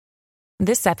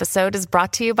This episode is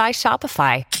brought to you by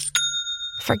Shopify.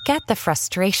 Forget the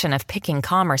frustration of picking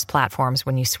commerce platforms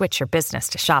when you switch your business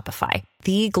to Shopify,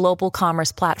 the global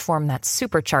commerce platform that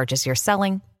supercharges your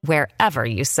selling wherever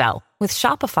you sell. With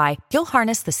Shopify, you'll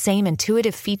harness the same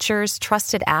intuitive features,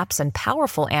 trusted apps, and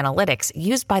powerful analytics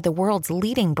used by the world's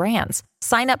leading brands.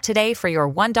 Sign up today for your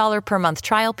 $1 per month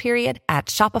trial period at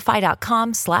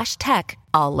shopify.com/tech,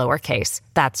 all lowercase.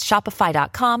 That's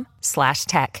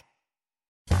shopify.com/tech.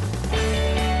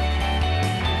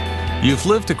 You've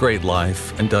lived a great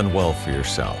life and done well for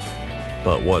yourself.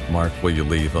 But what mark will you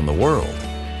leave on the world?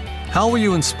 How will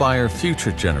you inspire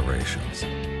future generations?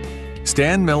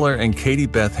 Stan Miller and Katie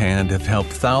Beth Hand have helped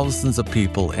thousands of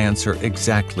people answer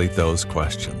exactly those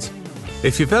questions.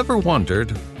 If you've ever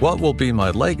wondered, what will be my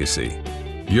legacy?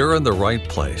 You're in the right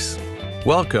place.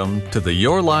 Welcome to the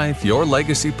Your Life, Your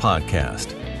Legacy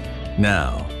podcast.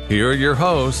 Now, here are your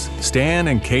hosts, Stan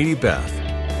and Katie Beth.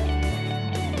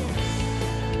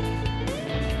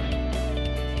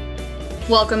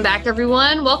 Welcome back,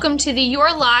 everyone. Welcome to the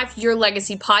Your Life, Your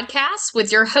Legacy podcast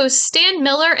with your hosts, Stan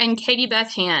Miller and Katie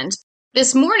Beth Hand.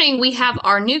 This morning, we have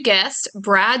our new guest,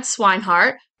 Brad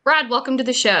Swineheart. Brad, welcome to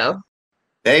the show.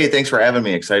 Hey, thanks for having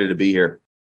me. Excited to be here.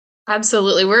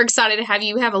 Absolutely. We're excited to have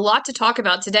you. We have a lot to talk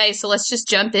about today, so let's just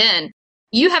jump in.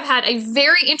 You have had a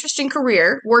very interesting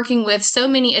career working with so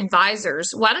many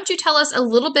advisors. Why don't you tell us a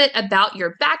little bit about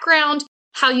your background,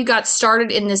 how you got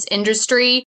started in this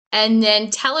industry, and then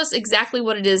tell us exactly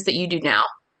what it is that you do now.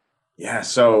 Yeah,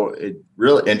 so it's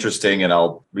really interesting, and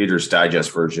I'll Reader's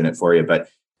Digest version it for you. But,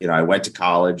 I went to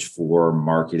college for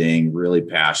marketing, really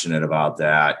passionate about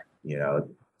that.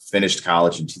 Finished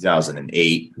college in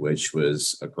 2008, which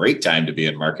was a great time to be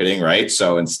in marketing, right?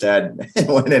 So instead,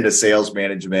 went into sales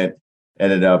management,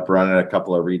 ended up running a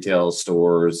couple of retail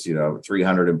stores,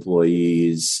 300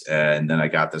 employees. And then I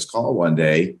got this call one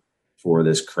day for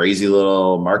this crazy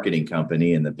little marketing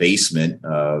company in the basement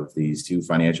of these two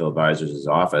financial advisors'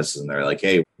 office. And they're like,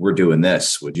 hey, we're doing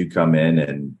this. Would you come in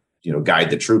and, guide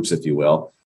the troops, if you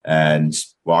will? And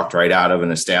walked right out of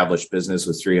an established business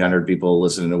with 300 people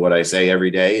listening to what I say every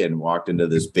day and walked into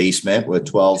this basement with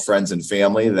 12 friends and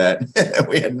family that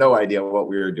we had no idea what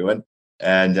we were doing.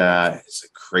 And it's a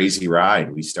crazy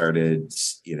ride. We started,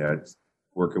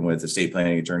 working with estate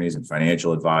planning attorneys and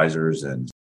financial advisors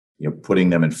and putting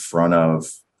them in front of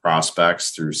prospects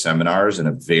through seminars and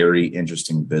a very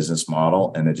interesting business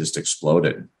model. And it just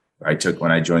exploded.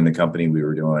 When I joined the company, we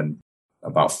were doing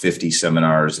about 50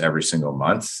 seminars every single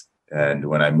month. And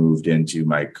when I moved into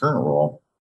my current role,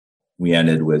 we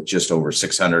ended with just over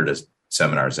 600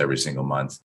 seminars every single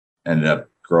month. Ended up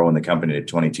growing the company to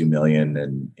 22 million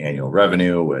in annual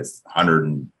revenue with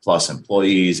 100 plus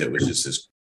employees. It was just this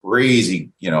crazy,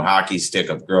 hockey stick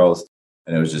of growth.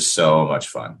 And it was just so much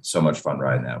fun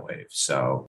riding that wave.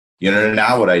 So,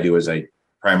 now what I do is I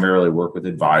primarily work with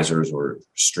advisors or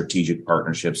strategic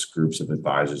partnerships, groups of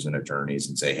advisors and attorneys,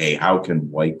 and say, hey, how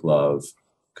can White Glove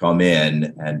come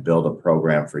in and build a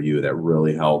program for you that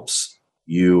really helps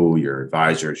you, your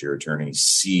advisors, your attorneys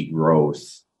see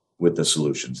growth with the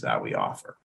solutions that we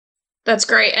offer? That's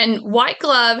great. And White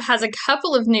Glove has a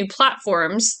couple of new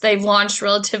platforms they've launched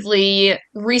relatively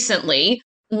recently.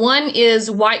 One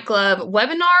is White Glove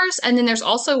Webinars, and then there's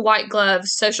also White Glove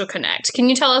Social Connect. Can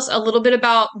you tell us a little bit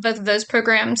about both of those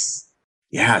programs?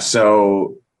 Yeah,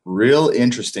 so real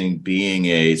interesting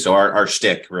so our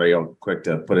shtick, real quick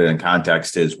to put it in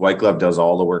context, is White Glove does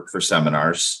all the work for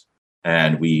seminars,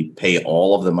 and we pay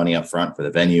all of the money up front for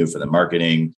the venue, for the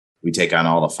marketing. We take on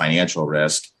all the financial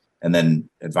risk, and then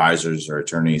advisors or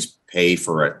attorneys pay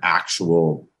for an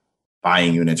actual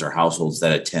buying units or households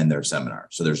that attend their seminar.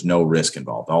 So there's no risk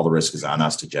involved. All the risk is on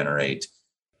us to generate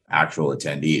actual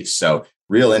attendees. So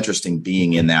real interesting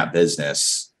being in that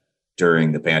business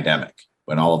during the pandemic,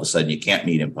 when all of a sudden you can't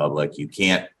meet in public, you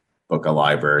can't book a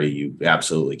library, you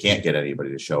absolutely can't get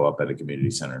anybody to show up at a community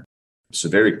center. So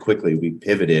very quickly we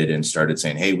pivoted and started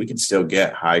saying, hey, we can still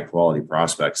get high quality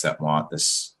prospects that want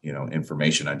this,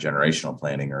 information on generational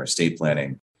planning or estate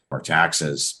planning or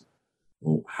taxes.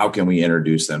 How can we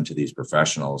introduce them to these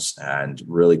professionals? And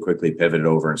really quickly pivoted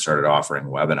over and started offering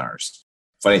webinars.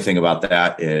 Funny thing about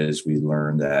that is we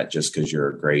learned that just because you're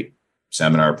a great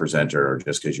seminar presenter or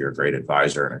just because you're a great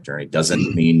advisor and attorney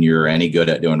doesn't mean you're any good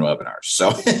at doing webinars.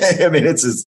 So,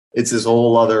 it's this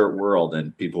whole other world,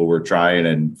 and people were trying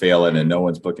and failing and no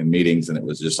one's booking meetings, and it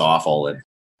was just awful.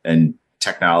 And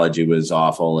technology was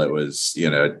awful. It was,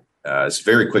 so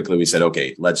very quickly we said,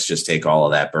 okay, let's just take all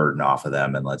of that burden off of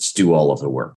them and let's do all of the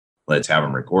work. Let's have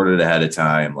them recorded ahead of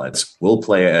time. We'll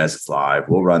play it as it's live.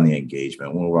 We'll run the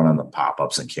engagement. We'll run on the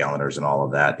pop-ups and calendars and all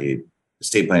of that. The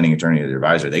estate planning attorney or the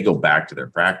advisor, they go back to their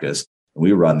practice and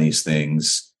we run these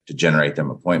things to generate them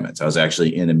appointments. I was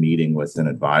actually in a meeting with an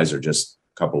advisor just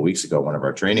a couple of weeks ago, one of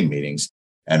our training meetings.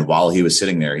 And while he was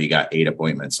sitting there, he got 8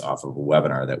 appointments off of a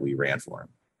webinar that we ran for him.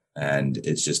 And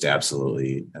it's just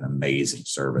absolutely an amazing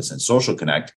service. And Social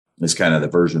Connect is kind of the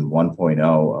version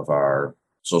 1.0 of our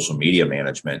social media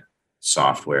management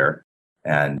software.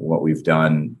 And what we've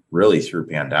done really through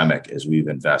pandemic is we've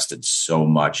invested so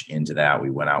much into that. We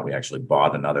went out, we actually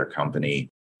bought another company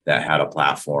that had a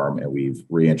platform, and we've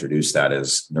reintroduced that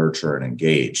as Nurture and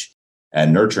Engage.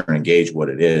 And Nurture and Engage, what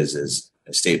it is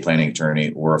estate planning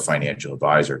attorney or a financial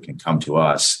advisor can come to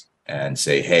us and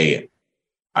say, hey,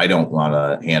 I don't want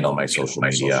to handle my social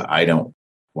media. I don't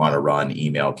want to run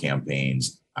email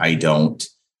campaigns. I don't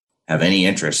have any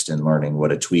interest in learning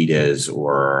what a tweet is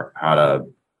or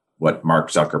what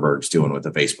Mark Zuckerberg's doing with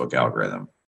the Facebook algorithm.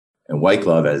 And White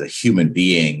Glove, as a human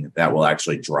being, that will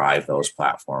actually drive those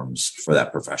platforms for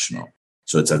that professional.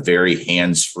 So it's a very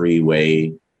hands-free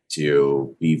way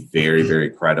to be very, very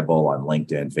credible on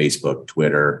LinkedIn, Facebook,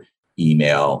 Twitter,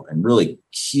 email, and really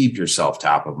keep yourself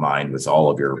top of mind with all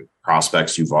of your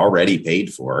prospects you've already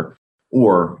paid for,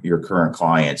 or your current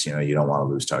clients. You don't want to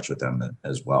lose touch with them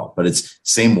as well. But it's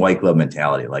same White Glove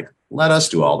mentality. Like, let us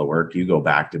do all the work. You go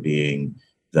back to being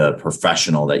the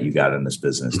professional that you got in this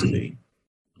business to be.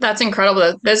 That's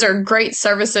incredible. Those are great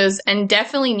services and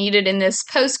definitely needed in this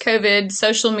post-COVID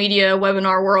social media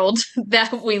webinar world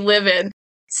that we live in.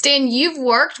 Stan, you've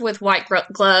worked with White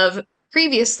Glove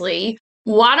previously.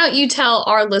 Why don't you tell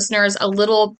our listeners a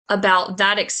little about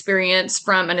that experience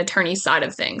from an attorney's side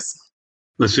of things?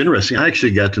 That's interesting. I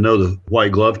actually got to know the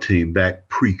White Glove team back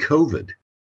pre-COVID.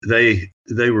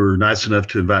 They were nice enough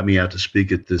to invite me out to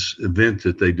speak at this event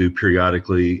that they do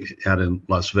periodically out in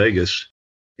Las Vegas.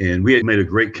 And we had made a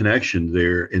great connection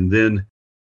there. And then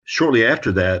shortly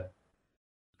after that,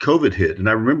 COVID hit. And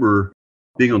I remember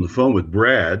being on the phone with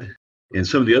Brad and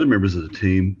some of the other members of the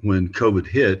team when COVID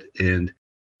hit. And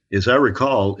as I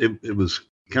recall, it was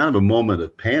kind of a moment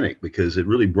of panic because it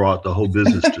really brought the whole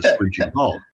business to screeching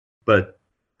halt. But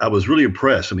I was really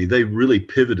impressed. I mean, they really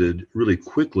pivoted really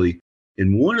quickly.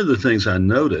 And one of the things I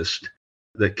noticed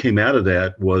that came out of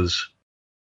that was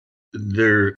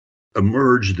there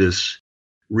emerged this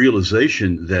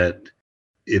realization that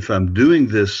if I'm doing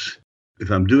events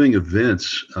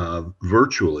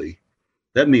virtually,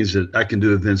 that means that I can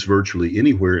do events virtually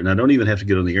anywhere, and I don't even have to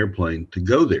get on the airplane to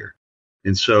go there.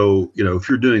 And so, if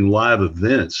you're doing live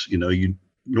events, you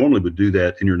normally would do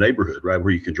that in your neighborhood, right,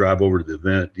 where you can drive over to the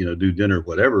event, do dinner,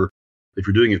 whatever. If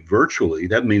you're doing it virtually,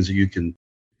 that means that you can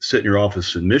sit in your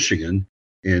office in Michigan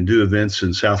and do events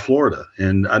in South Florida.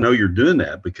 And I know you're doing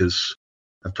that because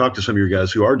I've talked to some of your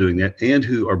guys who are doing that and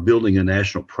who are building a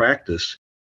national practice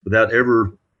without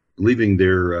ever leaving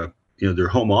their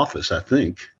home office, I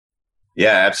think.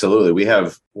 Yeah, absolutely. We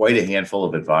have quite a handful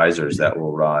of advisors that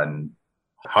will run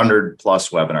 100 plus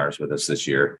webinars with us this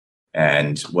year.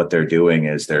 And what they're doing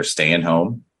is they're staying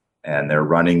home and they're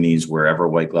running these wherever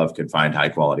White Glove can find high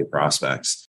quality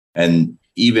prospects. And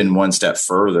even one step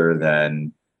further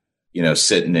than,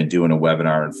 sitting and doing a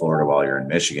webinar in Florida while you're in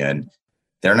Michigan,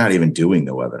 they're not even doing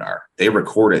the webinar. They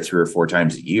record it 3 or 4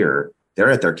 times a year. They're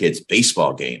at their kid's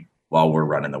baseball game while we're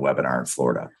running the webinar in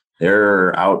Florida.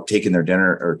 They're out taking their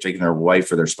dinner or taking their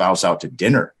wife or their spouse out to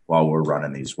dinner while we're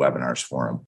running these webinars for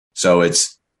them. So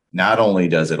it's not only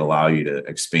does it allow you to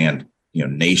expand,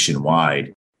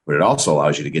 nationwide, but it also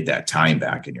allows you to get that time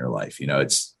back in your life.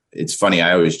 It's funny.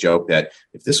 I always joke that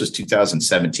if this was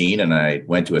 2017 and I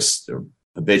went to a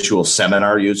habitual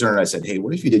seminar user and I said, hey,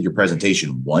 what if you did your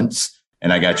presentation once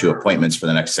and I got you appointments for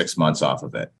the next 6 months off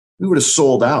of it? We would have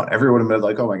sold out. Everyone would have been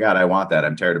like, oh my God, I want that.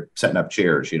 I'm tired of setting up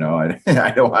chairs.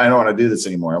 I don't want to do this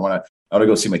anymore. I want to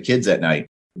go see my kids at night.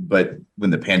 But when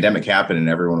the pandemic happened and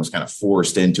everyone was kind of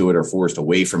forced into it or forced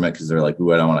away from it because they're like,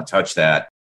 ooh, I don't want to touch that.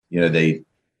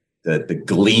 The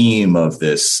gleam of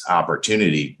this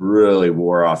opportunity really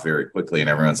wore off very quickly. And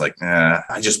everyone's like,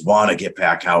 I just want to get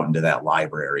back out into that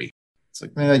library. It's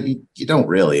like, man, you don't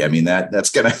really. I mean,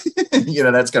 that's going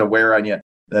to, that's going to wear on you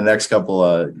the next couple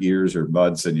of years or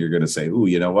months. And you're going to say, ooh,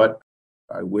 you know what?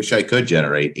 I wish I could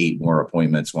generate 8 more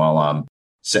appointments while I'm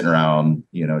sitting around,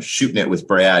 shooting it with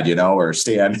Brad, or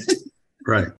Stan.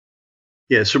 Right.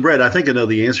 Yeah. So Brad, I think I know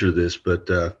the answer to this, but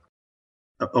I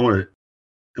want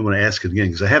to ask it again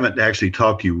because I haven't actually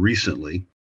talked to you recently.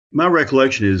 My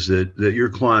recollection is that your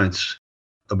clients,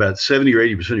 about 70 or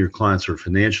 80% of your clients are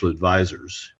financial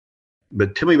advisors.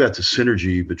 But tell me about the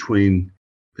synergy between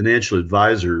financial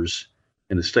advisors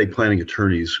and estate planning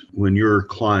attorneys when your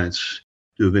clients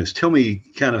do events. Tell me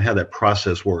kind of how that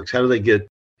process works. How do they get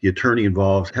the attorney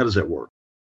involved? How does that work?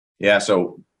 Yeah.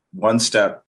 So one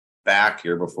step back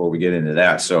here before we get into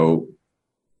that. So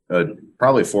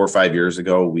probably 4 or 5 years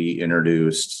ago, we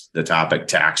introduced the topic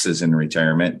taxes in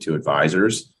retirement to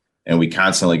advisors, and we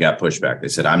constantly got pushback. They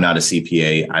said, I'm not a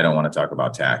CPA. I don't want to talk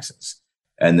about taxes.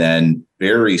 And then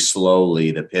very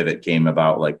slowly, the pivot came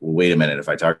about like, well, wait a minute. If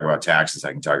I talk about taxes,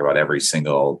 I can talk about every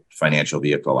single financial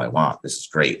vehicle I want. This is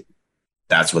great.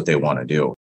 That's what they want to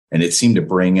do. And it seemed to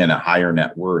bring in a higher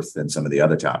net worth than some of the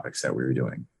other topics that we were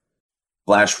doing.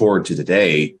 Flash forward to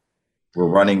today, we're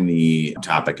running the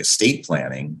topic estate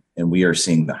planning, and we are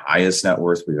seeing the highest net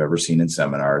worth we've ever seen in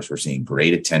seminars. We're seeing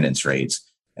great attendance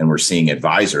rates, and we're seeing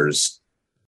advisors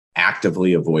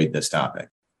actively avoid this topic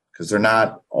because they're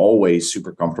not always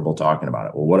super comfortable talking about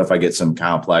it. Well, what if I get some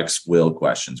complex will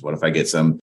questions? What if I get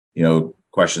some,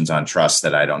 questions on trust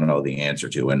that I don't know the answer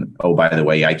to? And, oh, by the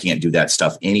way, I can't do that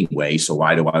stuff anyway. So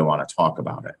why do I want to talk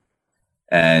about it?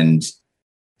 And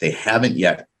they haven't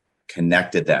yet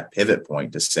connected that pivot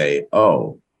point to say,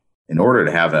 oh, in order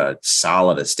to have a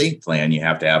solid estate plan, you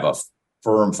have to have a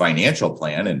firm financial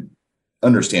plan and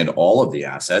understand all of the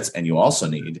assets. And you also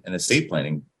need an estate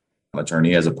planning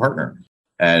attorney as a partner.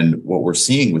 And what we're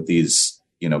seeing with these,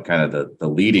 kind of the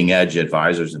leading edge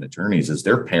advisors and attorneys is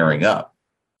they're pairing up.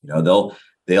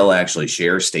 They'll actually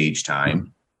share stage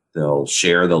time. They'll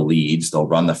share the leads. They'll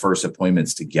run the first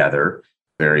appointments together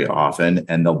very often,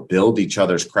 and they'll build each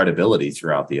other's credibility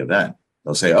throughout the event.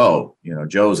 They'll say, oh,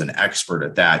 Joe's an expert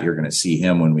at that. You're going to see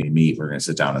him when we meet. We're going to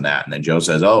sit down on that. And then Joe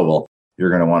says, oh, well,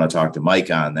 you're going to want to talk to Mike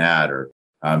on that, or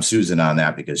Susan on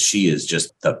that, because she is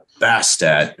just the best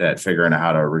at figuring out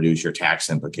how to reduce your tax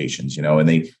implications,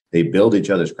 and they build each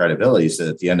other's credibility so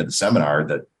that at the end of the seminar,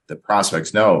 the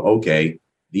prospects know, okay,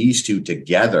 these two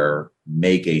together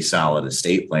make a solid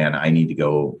estate plan. I need to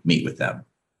go meet with them.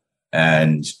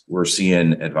 And we're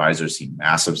seeing advisors see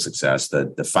massive success.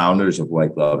 The founders of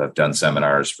White Glove have done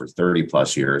seminars for 30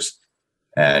 plus years,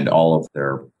 and all of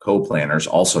their co-planners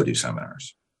also do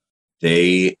seminars.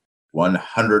 They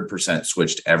 100%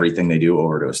 switched everything they do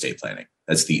over to estate planning.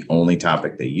 That's the only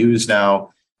topic they use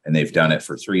now, and they've done it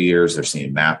for 3 years. They're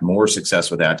seeing more success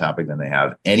with that topic than they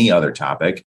have any other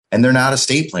topic. And they're not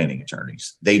estate planning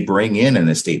attorneys. They bring in an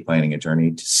estate planning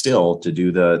attorney to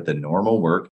do the normal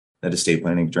work that estate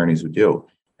planning attorneys would do.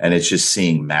 And it's just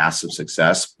seeing massive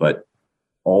success, but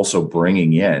also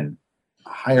bringing in a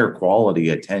higher quality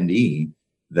attendee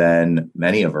than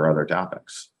many of our other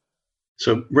topics.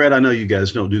 So, Brad, I know you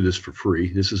guys don't do this for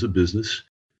free. This is a business.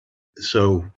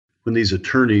 So when these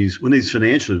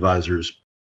financial advisors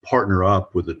partner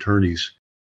up with attorneys,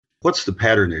 what's the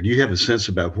pattern there? Do you have a sense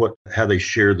about how they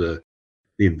share the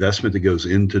investment that goes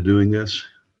into doing this?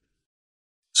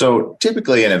 So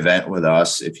typically an event with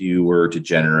us, if you were to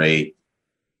generate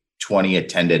 20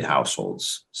 attended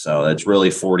households, so that's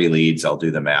really 40 leads. I'll do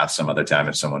the math some other time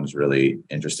if someone's really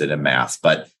interested in math,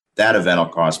 but that event will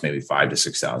cost maybe $5,000 to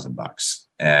 $6,000.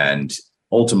 And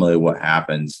ultimately what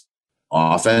happens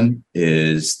often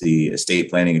is the estate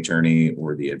planning attorney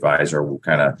or the advisor will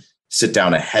kind of sit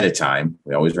down ahead of time.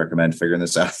 We always recommend figuring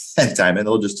this out ahead of time, and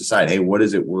they'll just decide, hey, what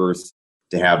is it worth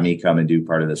to have me come and do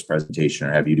part of this presentation,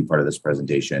 or have you do part of this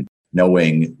presentation,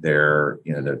 knowing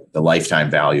the lifetime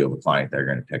value of a client they're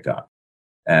going to pick up.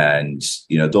 And,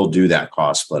 they'll do that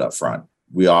cost split up front.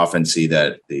 We often see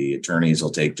that the attorneys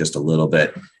will take just a little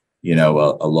bit,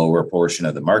 a lower portion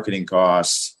of the marketing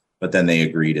costs, but then they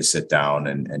agree to sit down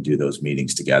and do those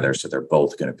meetings together. So they're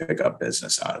both going to pick up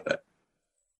business out of it.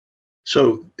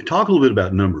 So talk a little bit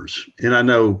about numbers. And I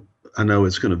know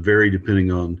it's going to vary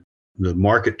depending on the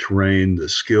market terrain, the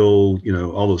skill,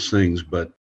 all those things,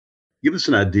 but give us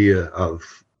an idea of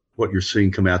what you're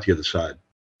seeing come out the other side.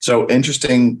 So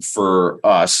interesting for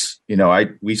us,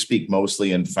 we speak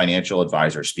mostly in financial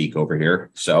advisor speak over here.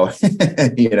 So,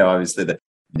 obviously the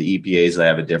EPAs, they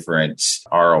have a different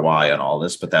ROI on all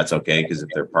this, but that's okay, because if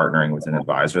they're partnering with an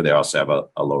advisor, they also have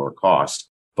a lower cost.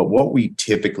 But what we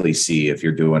typically see if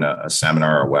you're doing a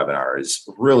seminar or webinar is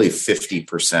really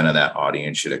 50% of that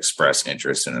audience should express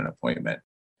interest in an appointment.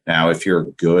 Now, if you're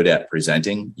good at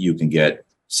presenting, you can get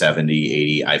 70,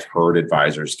 80. I've heard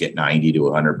advisors get 90 to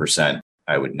 100%.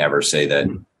 I would never say that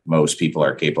most people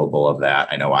are capable of that.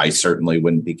 I know I certainly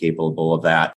wouldn't be capable of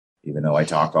that, even though I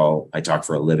talk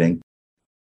for a living.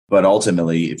 But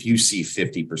ultimately, if you see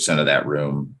 50% of that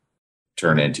room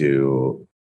turn into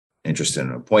interest in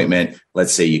an appointment,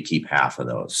 let's say you keep half of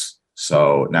those.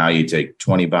 So now you take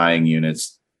 20 buying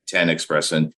units, 10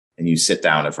 expressing, and you sit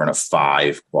down in front of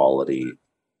 5 quality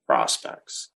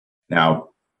prospects. Now,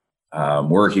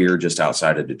 we're here just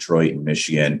outside of Detroit in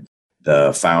Michigan.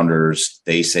 The founders,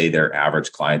 they say their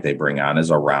average client they bring on is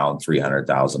around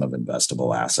 300,000 of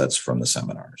investable assets from the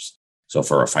seminars. So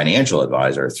for a financial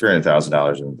advisor,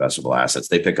 $300,000 of investable assets,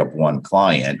 they pick up one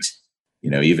client,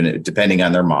 even depending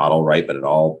on their model, right? But it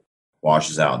all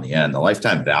washes out in the end. The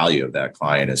lifetime value of that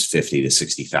client is $50,000 to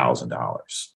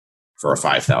 $60,000 for a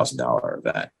 $5,000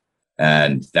 event.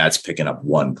 And that's picking up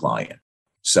one client.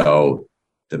 So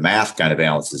the math kind of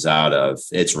balances out of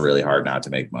it's really hard not to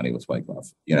make money with White Glove.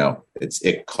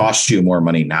 It costs you more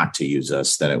money not to use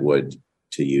us than it would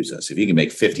to use us. If you can make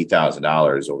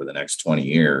 $50,000 over the next 20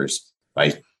 years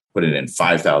by putting in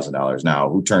 $5,000 now,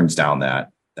 who turns down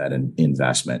that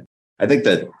investment? I think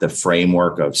that the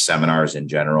framework of seminars in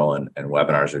general and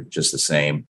webinars are just the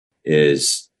same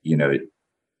is,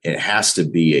 it has to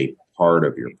be a part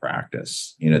of your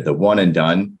practice. The one and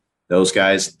done, those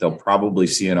guys, they'll probably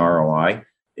see an ROI.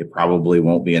 It probably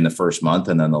won't be in the first month.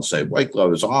 And then they'll say, White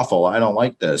Glove is awful. I don't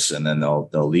like this. And then they'll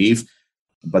leave.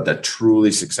 But the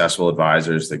truly successful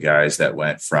advisors, the guys that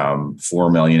went from 4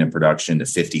 million in production to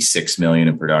 56 million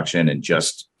in production in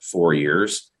just 4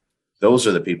 years, those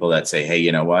are the people that say, hey,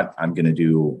 you know what? I'm going to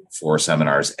do 4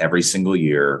 seminars every single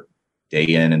year, day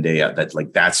in and day out.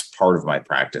 That's part of my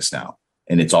practice now.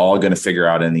 And it's all going to figure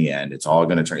out in the end. It's all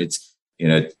going to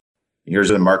turn.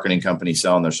 Here's a marketing company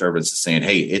selling their services saying,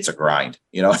 hey, it's a grind.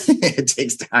 It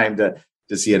takes time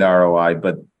to see an ROI,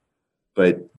 but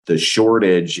the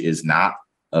shortage is not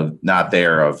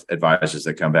there of advisors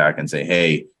that come back and say,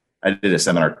 hey, I did a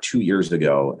seminar 2 years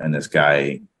ago and this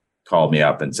guy called me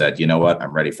up and said, you know what,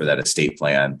 I'm ready for that estate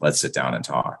plan. Let's sit down and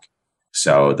talk.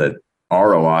 So the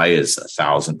ROI is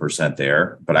 1,000%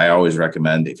 there, but I always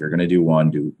recommend if you're going to do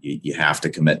one, you have to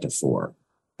commit to 4.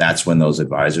 That's when those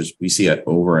advisors, we see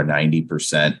over a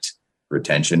 90%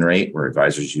 retention rate where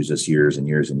advisors use us years and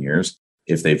years and years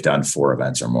if they've done 4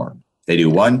 events or more. If they do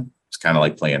one, it's kind of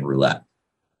like playing roulette.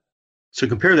 So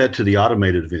compare that to the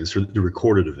automated events or the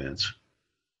recorded events.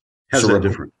 How's that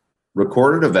different?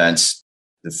 Recorded events,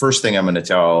 the first thing I'm going to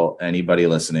tell anybody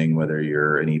listening, whether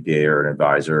you're an EPA or an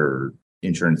advisor or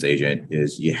insurance agent,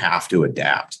 is you have to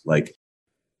adapt.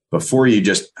 Before you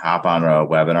just hop on a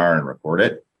webinar and record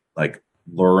it,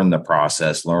 learn the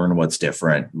process, learn what's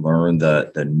different, learn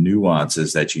the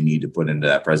nuances that you need to put into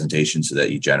that presentation so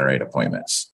that you generate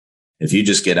appointments. If you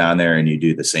just get on there and you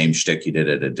do the same shtick you did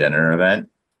at a dinner event,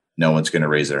 no one's going to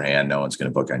raise their hand. No one's going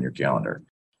to book on your calendar.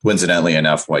 Coincidentally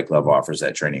enough, White Glove offers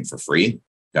that training for free.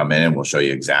 Come in and we'll show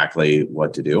you exactly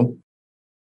what to do.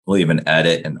 We'll even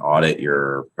edit and audit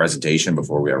your presentation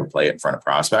before we ever play it in front of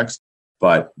prospects.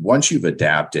 But once you've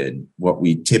adapted, what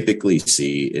we typically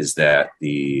see is that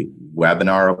the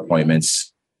webinar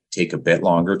appointments take a bit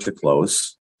longer to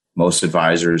close. Most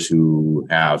advisors who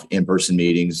have in-person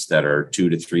meetings that are 2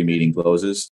 to 3 meeting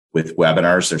closes, with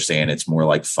webinars, they're saying it's more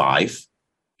like 5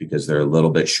 because they're a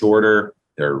little bit shorter.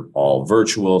 They're all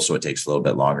virtual, so it takes a little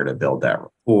bit longer to build that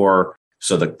rapport.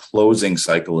 So the closing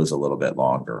cycle is a little bit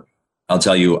longer. I'll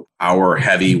tell you, our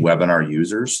heavy webinar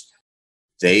users,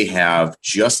 they have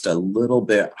just a little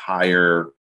bit higher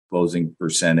closing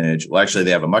percentage. Well, actually,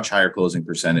 they have a much higher closing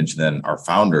percentage than our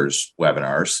founders'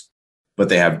 webinars, but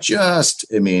they have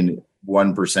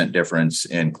 1% difference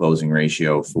in closing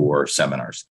ratio for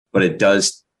seminars. But it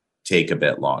does take a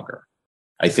bit longer.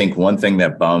 I think one thing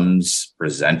that bums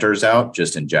presenters out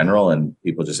just in general, and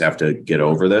people just have to get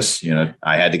over this,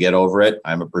 I had to get over it.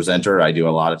 I'm a presenter. I do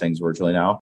a lot of things virtually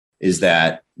now, is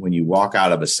that when you walk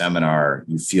out of a seminar,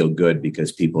 you feel good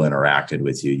because people interacted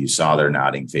with you. You saw their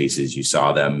nodding faces. You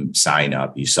saw them sign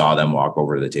up. You saw them walk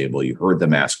over to the table. You heard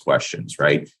them ask questions,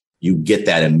 right? You get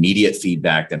that immediate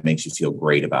feedback that makes you feel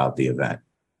great about the event.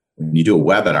 When you do a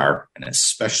webinar, and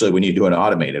especially when you do an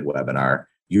automated webinar,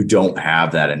 you don't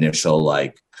have that initial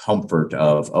comfort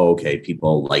of, oh, okay,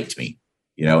 people liked me,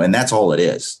 and that's all it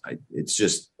is. It's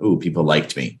just, oh, people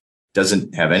liked me.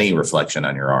 Doesn't have any reflection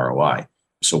on your ROI.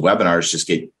 So webinars just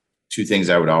get 2 things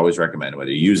I would always recommend, whether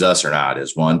you use us or not,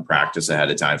 is 1, practice ahead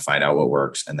of time, find out what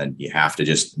works. And then you have to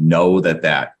just know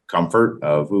that comfort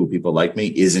of, ooh, people like me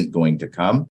isn't going to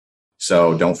come.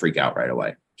 So don't freak out right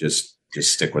away. Just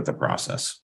stick with the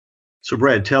process. So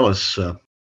Brad, tell us,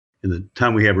 in the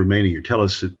time we have remaining here, tell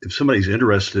us if somebody's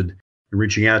interested in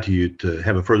reaching out to you to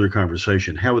have a further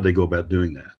conversation, how would they go about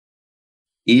doing that?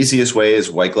 Easiest way is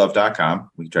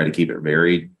whiteglove.com. We try to keep it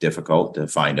very difficult to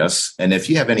find us. And if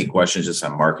you have any questions just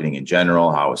on marketing in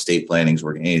general, how estate planning is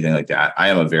working, anything like that, I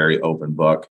am a very open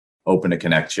book, open to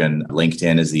connection.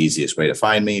 LinkedIn is the easiest way to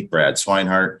find me, Brad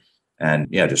Swineheart.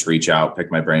 And just reach out,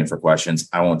 pick my brain for questions.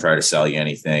 I won't try to sell you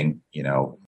anything,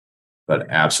 but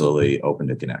absolutely open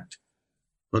to connect.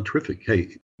 Well, terrific.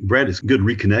 Hey, Brad, it's good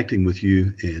reconnecting with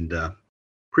you. And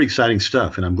pretty exciting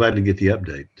stuff, and I'm glad to get the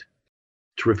update.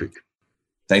 Terrific.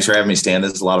 Thanks for having me, Stan.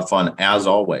 This is a lot of fun, as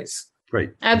always.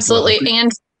 Great. Absolutely. Well,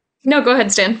 And no, go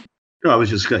ahead, Stan. no, I was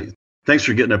just saying, thanks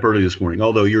for getting up early this morning,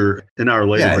 although you're an hour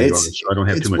later where you are, so I don't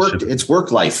have too much work. sympathy. It's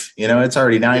work life. It's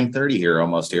already 9:30 here,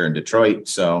 almost here in Detroit,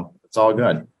 so it's all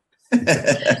good. All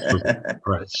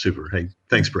right, super. Hey,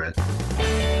 thanks, Brad.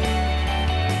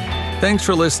 Thanks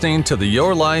for listening to the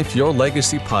Your Life, Your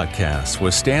Legacy podcast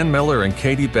with Stan Miller and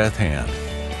Katie Beth Hand.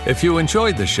 If you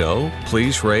enjoyed the show,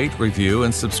 please rate, review,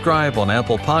 and subscribe on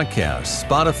Apple Podcasts,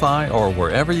 Spotify, or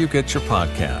wherever you get your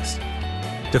podcasts.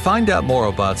 To find out more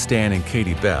about Stan and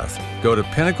Katie Beth, go to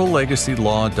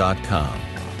pinnaclelegacylaw.com.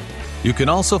 You can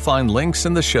also find links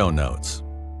in the show notes.